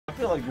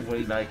like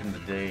way back in the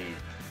day,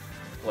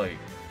 like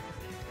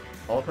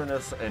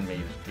Alternus and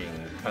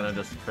MageKing kind of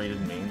just traded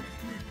main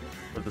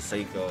for the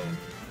sake of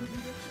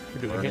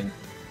learning.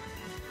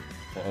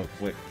 Oh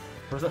wait,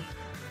 where's that?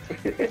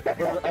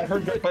 I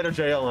heard Fighter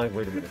JL. Like,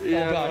 wait a minute.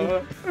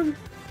 Yeah.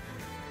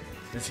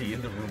 Is he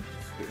in the room?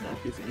 No,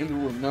 he's in the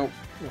room. No.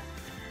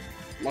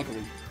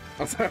 Luckily.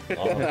 I'm sorry.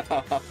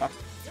 Shout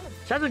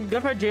out to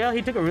Gunfire JL,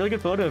 he took a really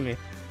good photo of me.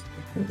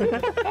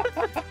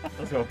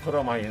 Let's go put it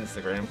on my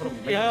Instagram.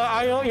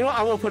 Yeah, you know,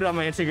 I will put it on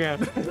my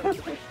Instagram.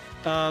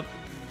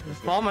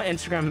 Follow my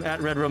Instagram at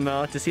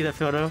RedRomel to see that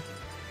photo.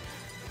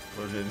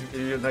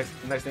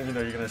 Next thing you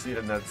know, you're gonna see it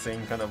in that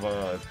same kind of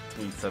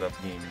tweet setup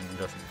meme.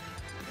 Just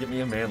give me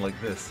a man like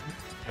this.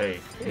 Hey,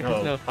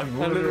 no, I'm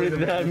literally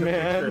that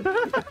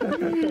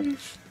man.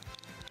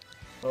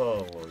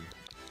 Oh lord.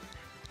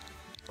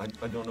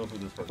 I don't know who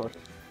this person is.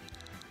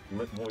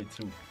 Litboy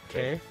 2.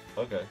 Okay.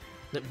 Okay.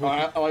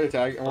 I like your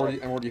tag. I'm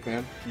already a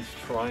fan. He's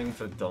trying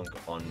to dunk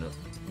on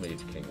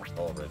MageKing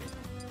already.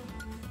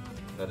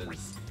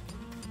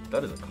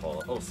 That is a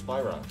call. Oh,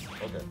 Spiras.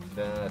 Okay,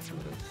 that's who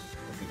it is.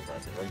 Let's see the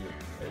practice right here.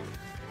 Hey,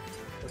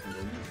 that's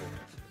really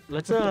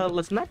useful.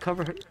 Let's not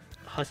cover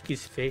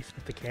Husky's face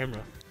with the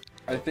camera.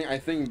 I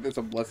think that's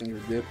a blessing you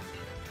did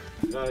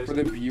Guys, for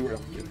the viewer.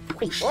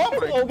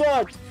 Oh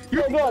god!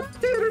 Oh god!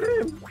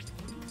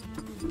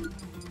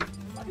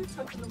 Why are you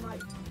touching the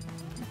mic?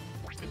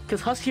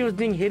 Because Husky was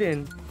being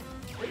hidden.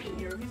 We can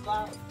hear him, he's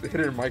loud. The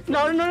hidden mic.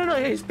 No,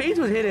 his face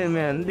was hidden,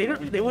 man. They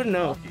wouldn't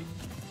know.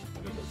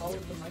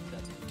 Always the mic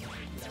that.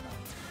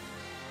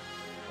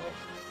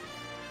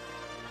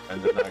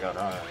 and then I got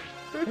high.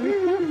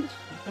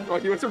 Oh,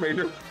 he went to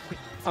major.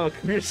 I'm a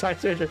computer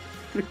science major.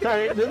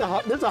 Sorry, this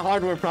is a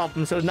hardware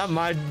problem, so it's not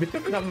my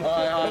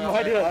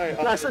idea.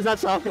 That's not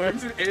software.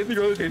 Anything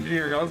goes to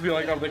engineering, I was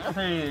like,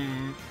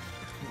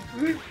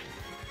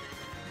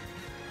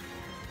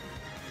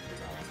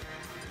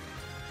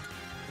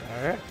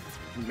 Alright.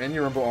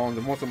 Menu rumble on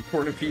the most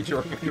important feature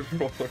of the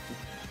controller.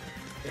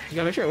 You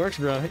gotta make sure it works,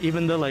 bro.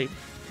 Even though, like,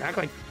 act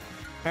like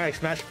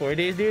Smash 4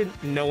 days, dude,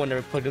 no one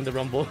ever plugged in the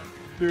rumble.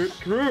 Dude,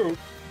 true.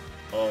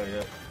 Oh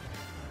yeah.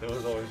 It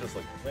was always just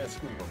like, man,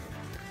 screw Rumble.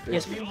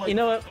 Yes, Like, you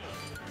know what?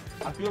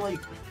 I feel like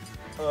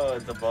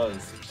the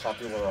Buzz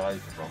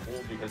popularized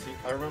Rumble because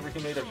I remember he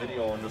made a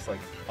video on just like,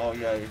 oh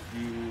yeah, if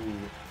you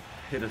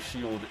hit a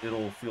shield,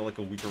 it'll feel like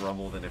a weaker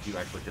Rumble than if you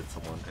actually hit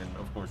someone. And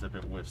of course, if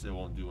it whiffs, it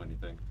won't do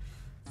anything.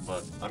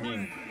 But I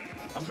mean,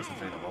 I'm just a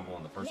fan of Rumble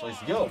in the first place.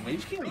 Yo,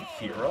 MageKing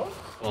hero?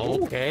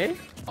 Okay.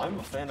 I'm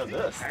a fan of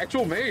this.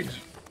 Actual mage.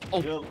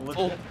 Oh, Yeah,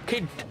 legit.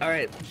 okay. All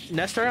right.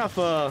 Let's start off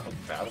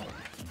Battle.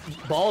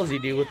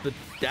 ballsy, dude, with the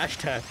dash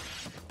tag.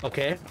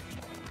 Okay.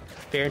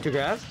 Fair to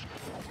grab.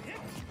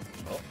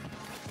 Oh.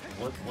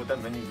 What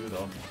that menu do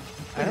though?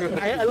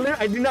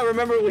 I do not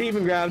remember what he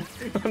even grabbed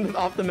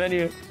off the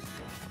menu.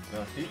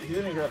 No, he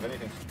didn't grab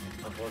anything.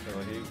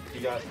 Unfortunately, he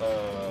got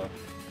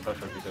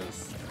pressure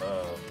because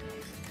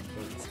it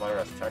was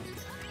Spiras attack.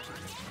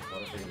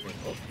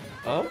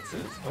 Oh, That's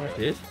his. there it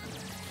is.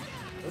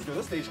 Let's do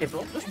this stage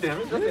control. This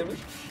damage, that damage.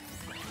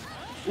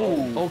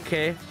 Ooh.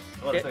 Okay. I was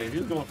about to say, if he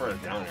was going for a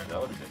down air, that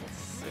would have been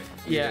sick.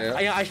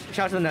 Yeah. I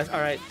shot to the nest. All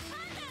right.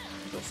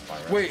 Still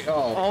Spiras. Wait,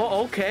 oh.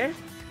 Oh, okay.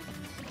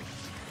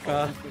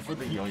 For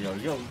the yo.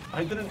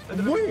 I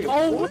didn't. Wait.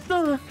 Oh, what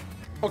the?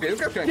 Okay, this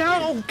guy's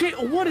Yeah. Okay.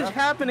 What is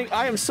happening?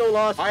 I am so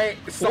lost.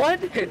 What?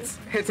 Hits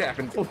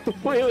happened.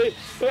 Wait.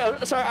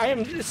 I'm sorry. I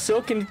am just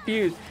so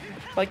confused.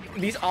 Like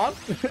these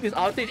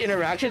off-stage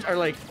interactions are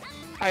like,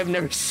 I've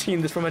never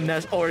seen this from a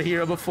Nest or a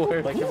hero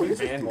before. Like, can we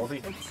ban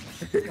multi?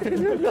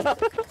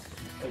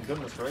 Like,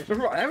 goodness gracious.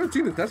 I haven't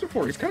seen this test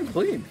before. He's kind of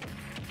clean.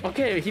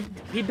 Okay,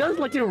 he does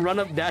like to run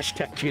up dash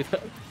tech you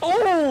though.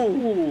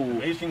 Oh!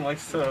 MageKing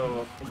likes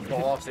to go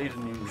off stage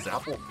and use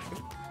Zapple.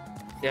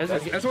 Yeah,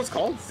 That's what it's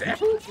called?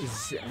 Zapple?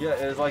 Yeah,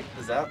 it's like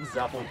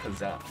Zapple to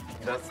Zap.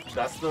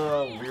 That's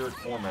the weird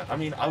format. I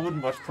mean, I would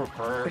much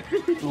prefer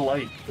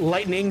like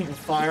lightning,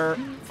 fire,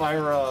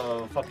 fucking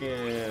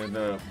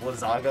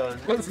Lazaga.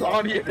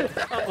 Lasagna.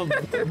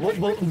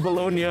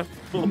 Bologna.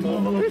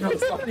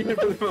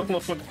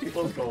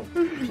 Let's go.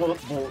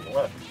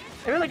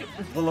 I mean, like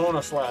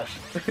Bologna slash.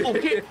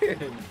 okay.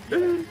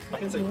 I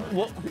can say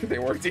What? They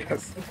worked,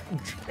 yes.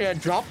 Yeah,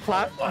 drop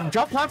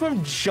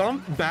platform,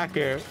 jump back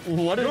air.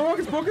 What is? No,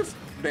 Hocus.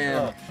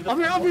 Bam. Up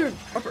here.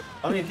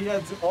 I mean, he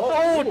had.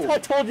 Oh, I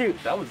told you.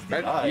 That was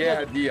the eye.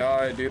 Yeah,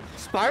 DI, dude.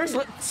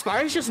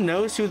 Spiras just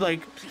knows who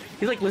like.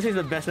 He's like listening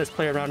to the best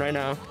player around right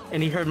now,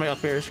 and he heard my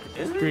up air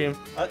scream.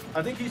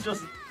 I think he's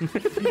just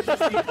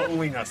the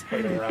only Nest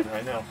player around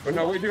right now. But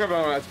no, we do have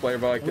our Nest player,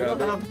 but like We don't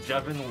have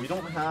Jevin. We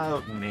don't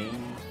have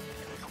Name.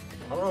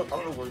 I don't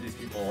know where these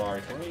people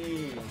are. Can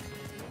we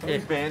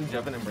ban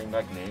Jevin and bring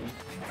back Name?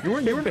 You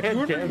want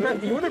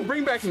to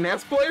bring back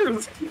Nest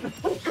players?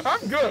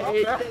 I'm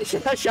good.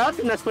 Shout out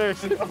to Nest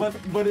players.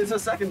 But it's a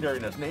secondary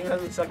Nest. Name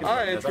has a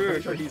secondary Nest. I'm true.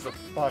 pretty sure he's a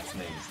Fox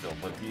Name still,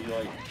 but he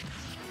like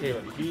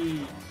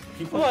he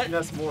What? plays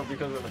Nest more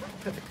because of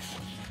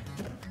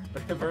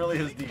apparently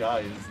his DI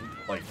is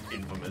like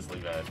infamously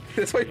bad.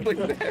 That's why he like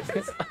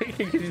that.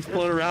 He can just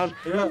float around.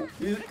 Yeah,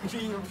 he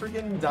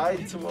freaking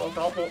died to a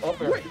Falco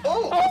up air. Wait,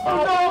 oh!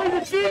 Oh no,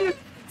 he's a genius!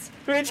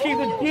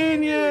 MageKing's a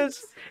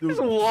genius! He's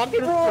walking.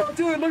 Bro,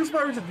 dude, look at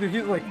Spiras. Dude,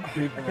 he's like,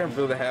 dude, I can't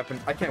believe that happened.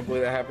 I can't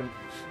believe that happened.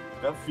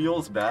 That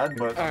feels bad,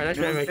 but Alright, that's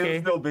right, it's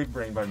MageKing. still big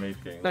brain by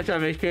MageKing. Not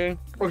trying MageKing.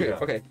 Okay, Yeah.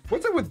 okay.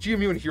 What's up with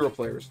GMU and hero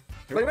players?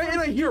 Like, not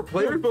like hero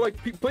players, but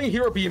like playing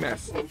hero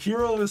BMS.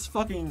 Hero is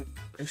fucking.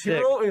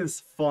 Hero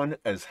is fun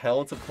as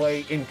hell to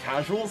play in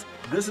casuals.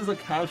 This is a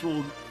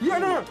casual. Yeah,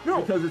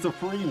 no. Because it's a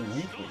free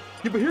weekly.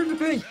 Yeah, but here's the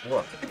thing.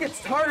 What? It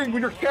gets tiring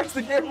when you're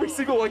casting every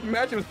single like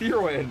match with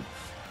hero in.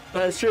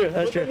 That's true.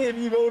 That's But true. then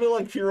if you go to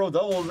like hero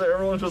doubles,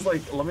 everyone's just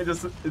like, let me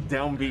just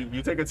downbeat.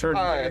 You take a turn.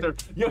 Alright.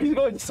 Yo, he's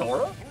going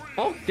Sora?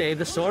 Okay,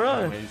 the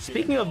Sora. Amazing.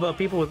 Speaking of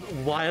people with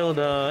wild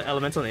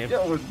elemental names,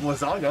 Yeah, with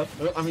Lazaga.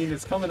 I mean,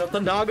 it's coming up.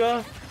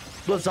 Thundaga,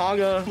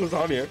 Blazaga,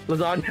 Lasagna.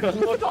 Lasagna.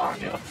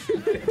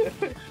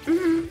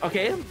 Lasagna.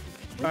 Okay.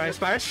 All right,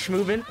 Spiras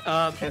moving.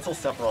 Cancel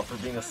Sephiroth for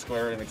being a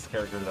Square Enix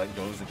character that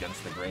goes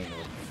against the grain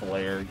with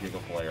Flare, Giga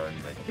Flare,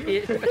 and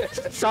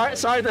Mega.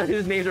 Sorry that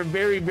his names are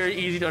very, very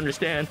easy to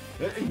understand.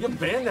 You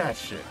ban that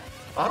shit.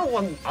 I don't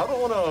want to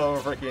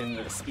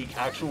freaking speak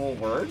actual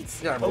words.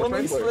 Yeah, but let me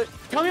translate.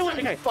 slip. Tell me what.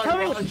 Okay,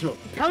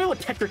 tell me what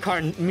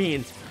Tetrakarn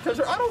means. I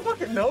don't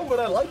fucking know, but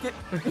I like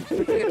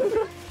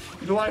it.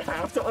 Do I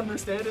have to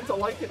understand it to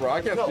like it? Bro,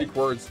 I can't No. speak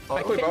words.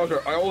 I play Okay.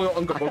 Bowser. I only know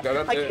Uncle Boca.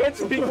 That's I it. can't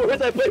speak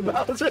words. I play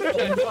Bowser.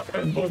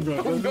 And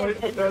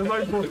Bunga. That's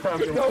my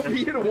vocabulary. No,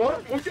 he hit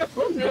what?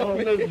 No,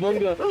 there's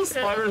Bunga.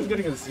 Spider is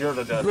getting a 0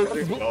 to death.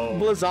 Oh.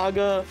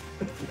 Blazaga,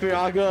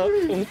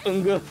 Spiraga,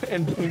 Unga,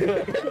 and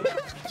Bunga.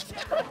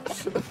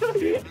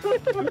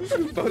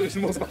 Bowser's the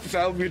most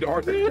valued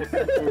artist.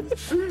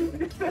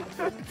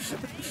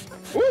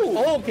 Ooh,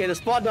 okay, the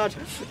spot dodge.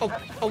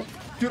 Oh,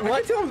 Dude,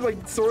 I can tell if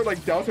like sword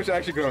like down switch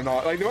actually good or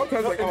not. Like the one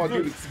times like, oh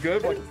dude, it's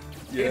good. But, like,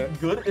 yeah. It's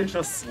good, it's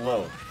just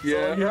slow.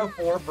 Yeah. So you have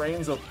 4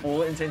 frames of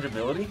full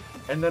intangibility,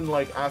 and then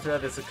like after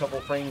that it's a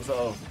couple frames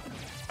of,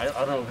 I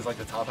don't know if it's like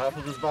the top half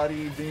of his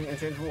body being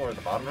intangible or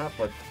the bottom half,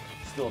 but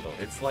still though,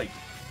 it's like,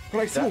 But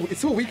like, it's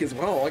so weak as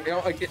well. Like, I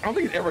don't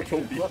think it's ever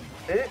killed me.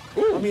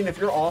 I mean, if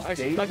you're off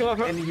Actually, stage talk about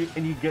her- and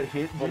you get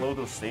hit below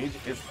the stage,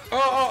 it's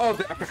I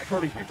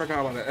forgot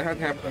about that. It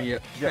hasn't happened to me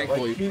yet. yeah,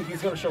 Thankfully. like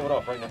he's gonna show it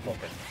off right now.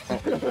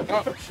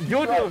 Okay.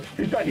 Yo,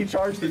 He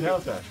charged the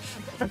down smash.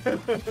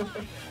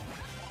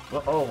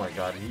 Well, oh my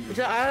god,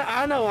 I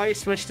don't know why you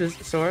switched to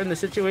Sora in this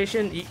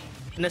situation.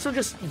 This will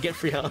just get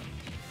free health.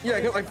 Yeah,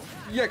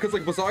 cause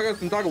like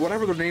Bazaga and Daga,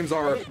 whatever their names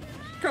are,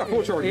 kind of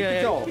full charge. You Yeah, can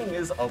yeah. tell. King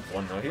is up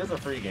 1 though. He has a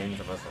free game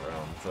to mess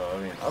around, so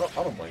I mean, I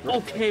don't blame him.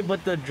 Okay,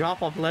 but the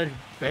drop off ledge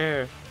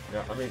bear.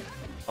 Yeah, I mean,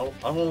 I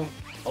won't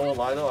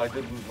lie though, I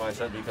did lose my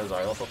set because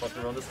I also fucked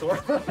around the store.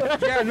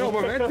 Yeah, no,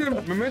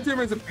 momentum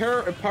is a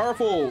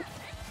powerful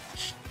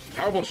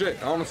shit.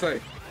 I want to say.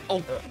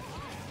 Oh,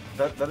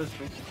 That is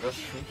true. That's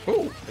true.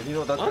 Oh, And you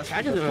know that's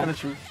I can do kind that. of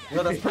true. You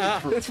know,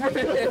 that's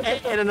pretty true.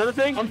 and another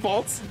thing. on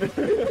faults.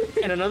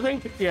 And another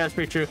thing. Yeah, it's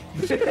pretty true.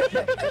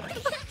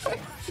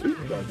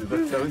 God, dude,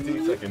 that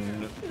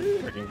 17-second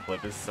freaking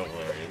clip is so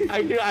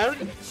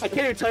hilarious. I can't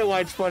even tell you why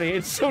it's funny.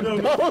 It's so dumb.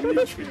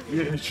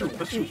 Yeah, it's true.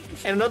 That's true.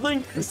 And another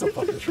thing. It's so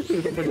fucking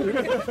true.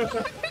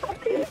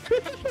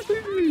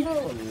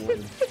 Oh,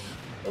 Lord.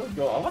 Let's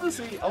go. I want to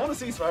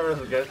see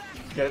Spiras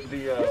get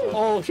the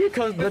Oh, here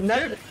comes the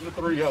net. the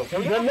 3-0.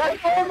 Can we The net.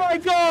 Oh my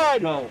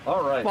God. No.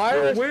 All right.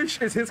 Fire.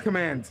 Which is his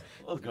command.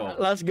 Let's go.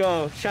 Let's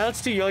go.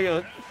 Shoutouts to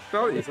Yo-Yo.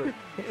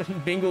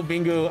 Bingo,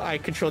 bingo. I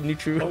controlled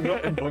Nutru.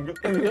 Bunga and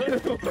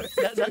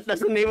Bunga.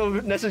 That's the name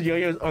of Nessa's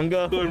Yo-Yo's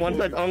Unga. One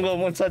side Unga,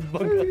 one side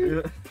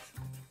Bunga. Yeah.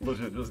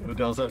 Legit, just the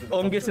downside.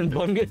 Ungus and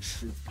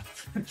Bungus.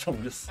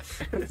 Chungus.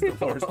 It's the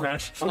forest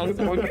smash.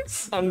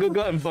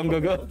 Ungaga and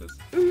Bungaga.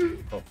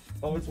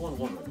 Oh, it's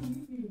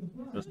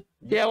 1-1. Just,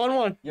 Yeah,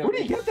 1-1. yeah, Where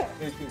do you get that?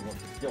 It's 1.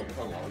 Yo, it's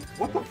not long.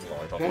 What the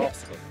Lollipop. fuck?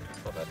 Popsicle.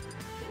 Not bad.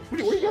 Where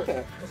do you get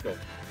that? Let's go.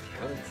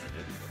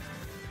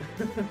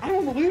 I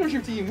don't know the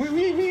leadership team.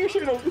 We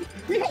should have.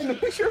 We had no.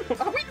 We should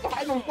have. We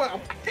had no.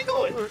 Well, I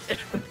know it.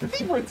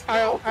 Secrets.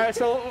 Alright,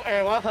 so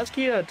while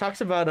Husky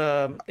talks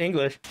about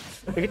English,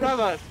 we can talk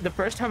about the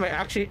first time I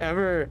actually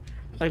ever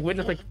like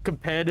witnessed like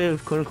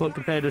competitive, quote unquote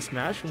competitive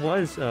Smash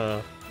was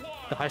the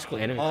high school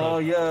anime. Oh,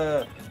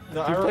 yeah.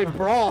 No, you played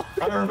Brawl.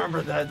 I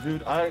remember that,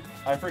 dude. I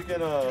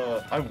freaking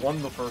I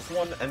won the first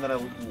one and then I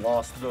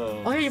lost the.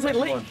 Oh yeah, you played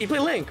second Link. one. You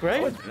played Link,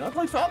 right? I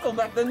played Falco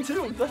back then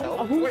too. What the hell?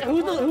 Oh,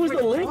 who's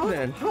the Link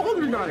then? How old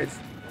are you guys?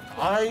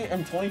 I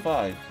am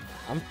 25.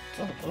 I'm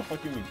What the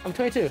fuck you mean? I'm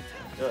 22.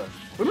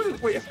 Yeah.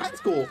 Wait, high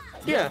school.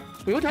 Yeah,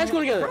 we went to high school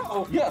together.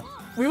 Oh, Yeah.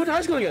 We went to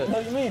high school together.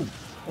 What do you mean?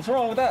 What's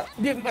wrong with that?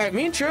 Yeah,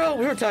 me and Churro,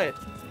 we were tight.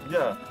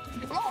 Yeah.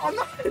 I'm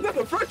not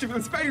a friendship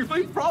in Spain. You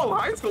played pro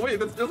high school. Wait,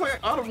 that's like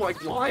out of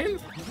like line.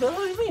 What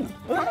do you mean?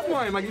 Out of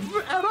line. Like it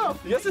doesn't add up.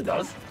 Yes, it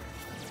does.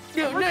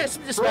 Yeah, Bro,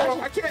 Smash.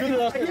 I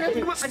can't. I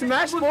can't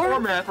Smash 4?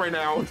 format right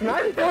now.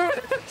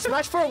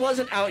 Smash 4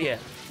 wasn't out yet.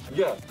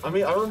 Yeah, I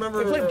mean, I remember.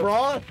 We played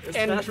Brawl and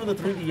Smash for the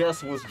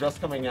 3DS was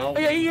just coming out. oh,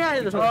 yeah.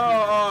 This one.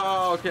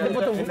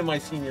 Okay. Into my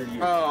senior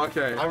year. Oh,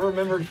 okay. I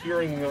remember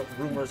hearing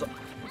rumors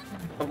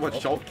What,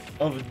 Schultz?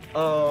 of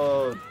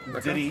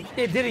Diddy.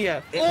 Yeah, did he?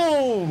 Yeah. It-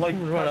 Oh, Like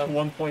right patch up.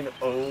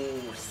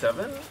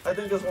 1.07, I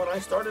think is when I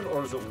started,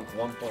 or is it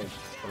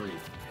 1.3?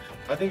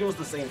 I think it was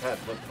the same patch,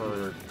 but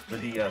for the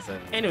DS and.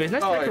 Anyways,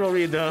 nice Oh, macro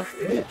read though.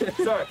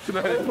 Sorry,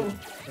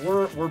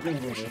 we're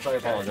being moving. So I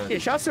apologize. Yeah,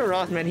 shouts to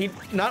Roth, man. He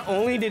not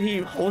only did he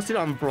host it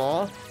on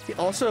Brawl, he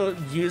also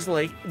used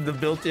like the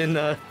built-in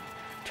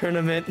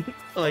tournament,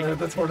 like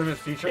The tournament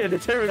feature. yeah, the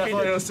tournament That's why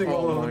feature. a single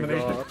Oh my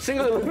elimination.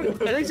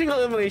 God. I think single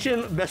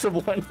elimination, best of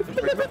one.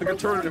 Like a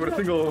tournament with a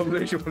single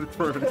elimination with a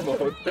tournament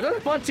mode. That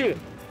was fun too.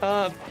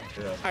 Yeah.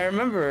 I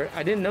remember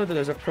I didn't know that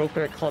there's a pro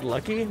player called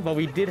Lucky, but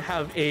we did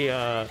have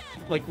a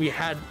we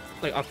had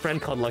like a friend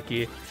called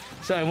Lucky.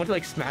 So I went to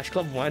like Smash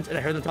Club once and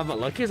I heard them talk about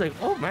Lucky. I was like,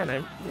 oh man, I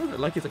know that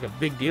Lucky's like a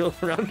big deal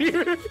around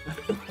here.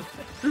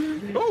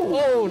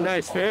 Oh,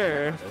 nice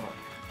fair.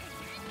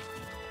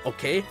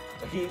 Okay.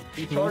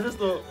 He charges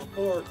the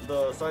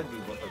side B,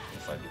 but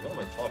the side B. What am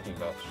I talking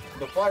about?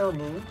 The fire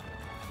move,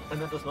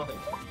 and that does nothing.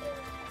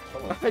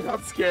 I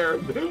got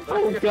scared.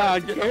 Oh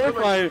god,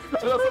 terrified.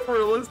 That's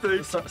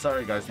realistic.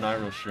 Sorry guys,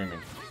 Nairo's streaming.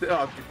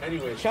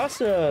 Anyway, Shouts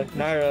to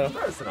Naira.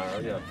 Nairo scenario,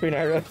 yeah. Free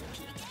Naira.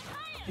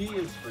 He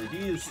is free.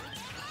 He is.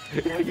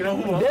 You know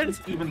who else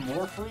is even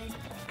more free?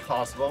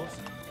 Cosmos.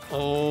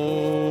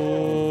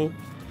 Oh.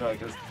 No,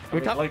 because We're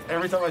talk- like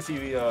every time I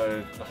see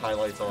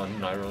highlights on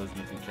Nairo's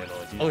YouTube channel,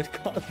 Oh, it's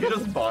called. he's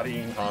just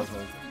bodying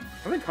Cosmos.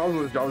 I think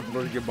Cosmo's job is to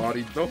learn to get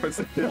bodied. No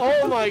offense.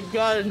 Oh my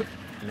god.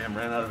 Damn,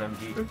 ran out of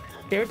MP.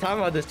 They were talking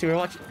about this too. We're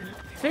watching.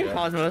 Same Yeah.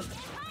 Cosmos.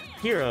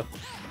 Hero.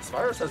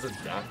 Spiras has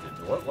adapted.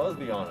 Let's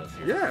be honest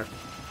here. Yeah.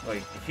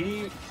 Like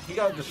he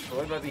got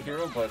destroyed by the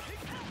hero, but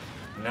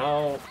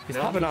now He's he's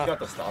popping off. got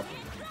the stop.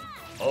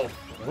 Oh,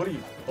 what are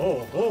you?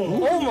 Oh.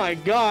 Oh my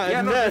god.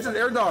 Yeah, no, Ness. this is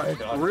air dodge.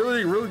 God.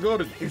 Really, really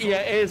good. Yeah,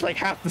 it is like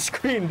half the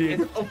screen,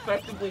 dude. It's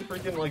effectively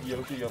freaking like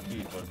Yoshi up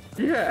B, but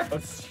Yeah.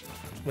 that's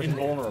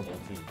invulnerable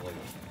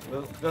too.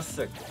 Like that's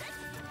sick.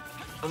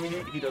 I mean,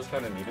 he does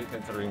kind of need it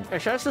considering.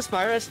 Shout out to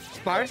Spiras.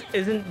 Spiras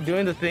isn't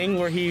doing the thing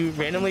where he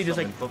randomly just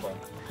like football.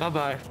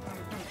 bye-bye.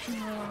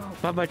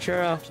 Bye-bye,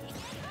 Churro.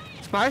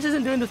 Spiras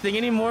isn't doing the thing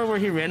anymore where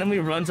he randomly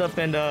runs up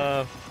and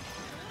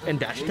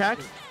dash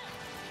attacks.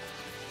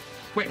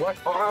 Wait, what?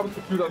 Oh, I was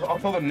confused. I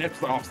saw the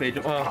nips off stage.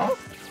 Oh.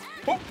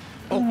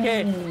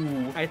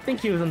 Okay. I think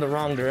he was in the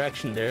wrong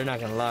direction there,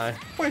 not gonna lie.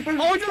 Wait,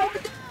 Oh,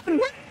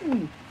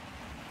 no!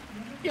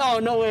 Yo,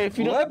 no way. If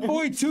you don't... Left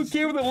Boy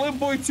 2K with a Left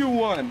Boy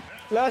 2-1.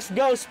 Let's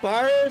go,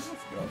 Spiras!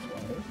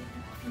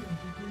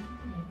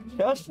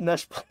 Shouts to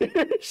Nest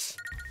players.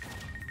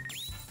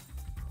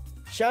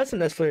 Shouts to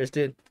Nest players,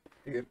 dude.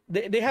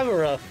 They have a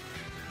rough.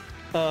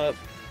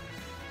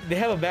 They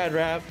have a bad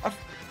rap.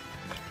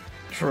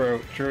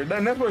 True.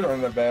 That Nest boys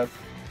aren't that bad.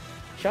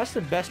 Shouts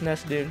to Best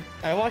Nest, dude.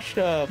 I watched.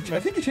 I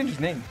think he changed his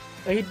name.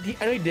 I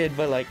know he did,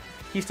 but like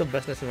he's still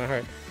Best Nest in my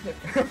heart.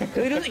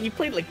 'Cause he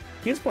played like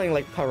he was playing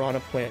like Piranha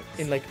Plant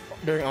in like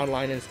during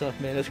online and stuff.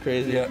 Man, that's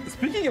crazy. Yeah.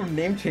 Speaking of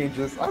name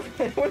changes, I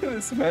went to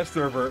the Smash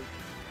server,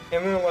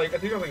 and then like I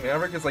think I was like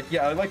Maverick is like,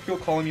 yeah, I like people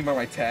calling me by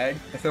my tag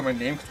instead of my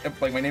name.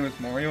 'Cause, like my name is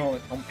Mario,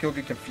 and people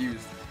get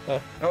confused. And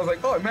I was like,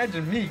 oh,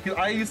 imagine me, because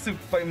I used to,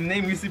 my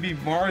name used to be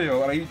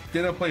Mario, and I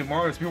didn't play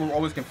Mario, so people were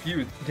always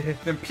confused.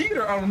 Then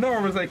Peter, out of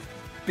nowhere, was like,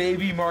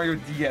 Baby Mario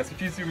DS,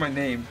 which used to be my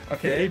name,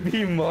 okay?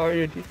 Baby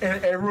Mario. Dude.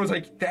 And everyone was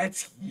like,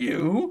 that's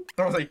you?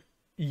 And I was like,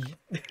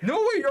 no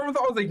way, everyone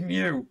thought I was like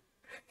new.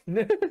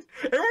 Everyone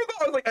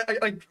thought I was like, I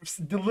like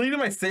deleted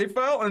my save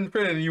file and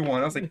created a new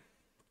one. I was like,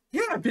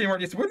 yeah, Baby Mario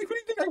DS, who do you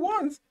think I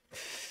was?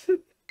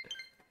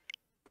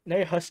 Now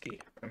you're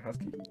Husky. I'm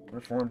Husky,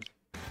 reformed.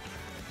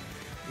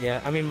 Yeah,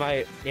 I mean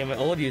my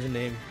old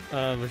username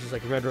was just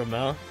like Red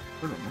Romel.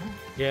 I don't know.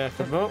 Yeah,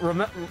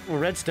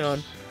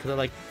 Redstone because I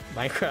like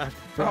Minecraft.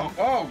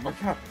 Oh my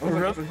god. I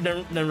was like,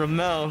 Then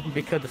Ramel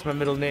because it's my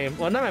middle name.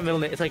 Well, not my middle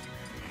name. It's like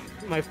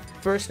my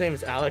first name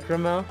is Alec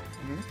Ramel,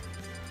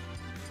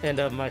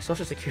 and my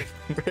social security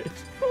number is.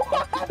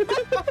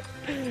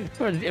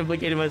 I'm just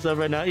implicating myself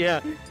right now. Yeah,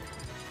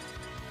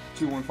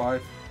 215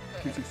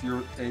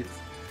 2608.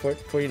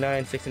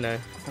 4969.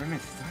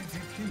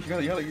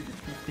 Yeah,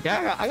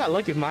 Yeah, I got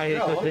lucky with my.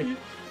 lucky.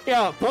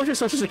 Yeah, post your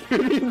social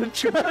security in the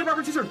chat.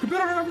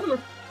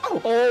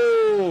 Oh!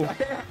 Oh.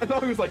 I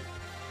thought he was like,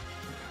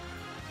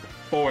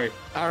 boy.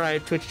 All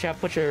right, Twitch chat,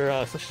 put your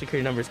social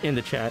security numbers in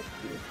the chat.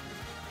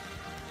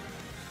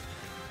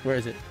 Where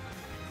is it?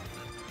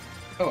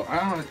 Oh, I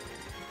don't know.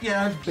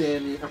 Yeah, I've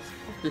been.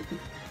 And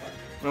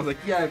I was like,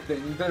 yeah, I've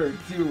been. You better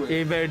do it. Yeah,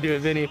 you better do it,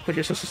 Vinny. Put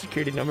your social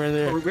security number in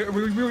there.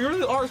 We're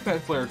the Ars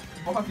Pad players.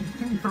 I'll have to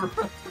give you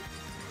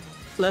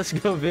Let's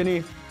go,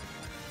 Vinny.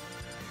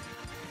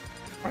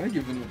 I didn't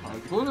give him a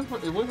hug.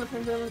 It wasn't a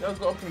pandemic. I was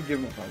going to give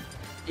him a hug.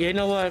 You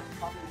know what?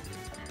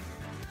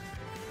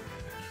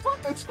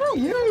 It's screw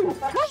you!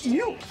 Screw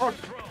you!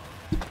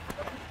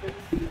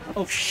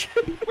 Oh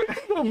shit!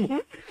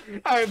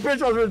 Alright,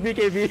 Bridge was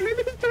BKB.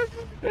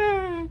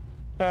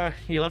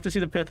 You love to see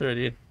the Pithra,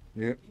 dude.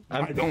 Yeah.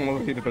 I don't love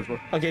to see the Pithra.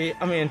 Okay,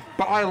 I mean.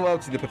 But I love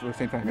to see the Pithra at the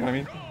same time, you know what I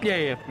mean?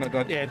 Yeah. No,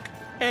 God. Yeah.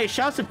 Hey,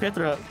 shouts to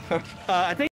Pithra. I think.